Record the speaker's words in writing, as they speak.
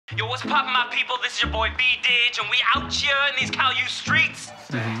Yo, what's poppin', my people? This is your boy B-Dig, and we out here in these Caillou streets.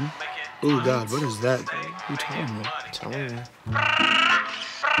 Oh, God, what is that? Who told me? Tell me.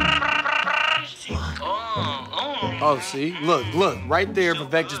 Oh, see? Look, right there,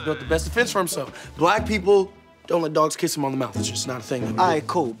 Vivek just built the best defense for himself. Black people don't let dogs kiss him on the mouth. It's just not a thing that we do. All right,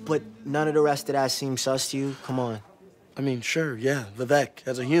 cool, but none of the rest of that seems sus to you? Come on. I mean, sure, yeah. Vivek,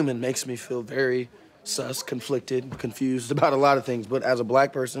 as a human, makes me feel very sus, conflicted, confused about a lot of things, but as a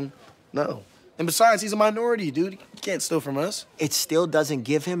black person, no. And besides, he's a minority, dude. He can't steal from us. It still doesn't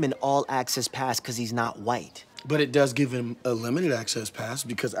give him an all-access pass because he's not white. But it does give him a limited access pass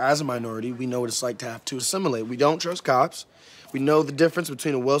because as a minority, we know what it's like to have to assimilate. We don't trust cops. We know the difference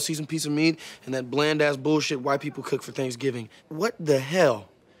between a well-seasoned piece of meat and that bland-ass bullshit white people cook for Thanksgiving. What the hell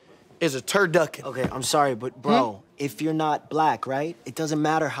is a turducken? Okay, I'm sorry, but bro, if you're not black, right? It doesn't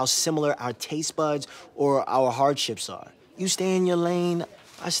matter how similar our taste buds or our hardships are. You stay in your lane,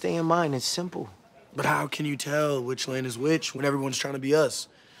 I stay in mine. It's simple. But how can you tell which lane is which when everyone's trying to be us?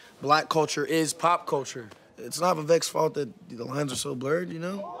 Black culture is pop culture. It's not Vivek's fault that the lines are so blurred, you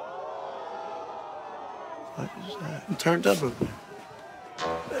know? What is that? I'm turned up over there.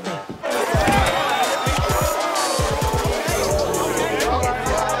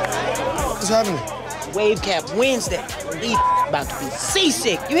 What's happening? Wave Cap Wednesday. These about to be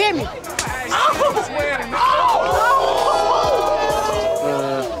seasick. You hear me? I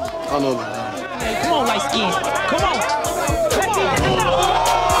don't know about that. Hey, come on, light skin. Come on.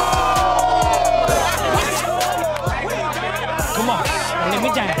 Come on. Don't let me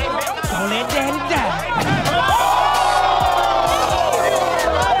down. Don't let daddy die.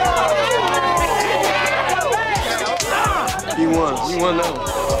 He won. We won that one.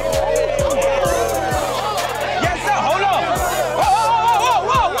 Yes, sir. Hold on.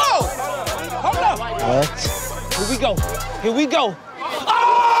 Whoa. Hold up. What? Here we go. Here we go.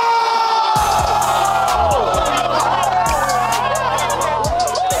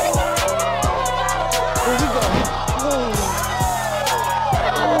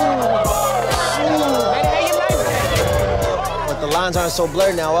 But the lines aren't so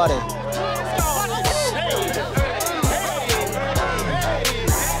blurred now, are they?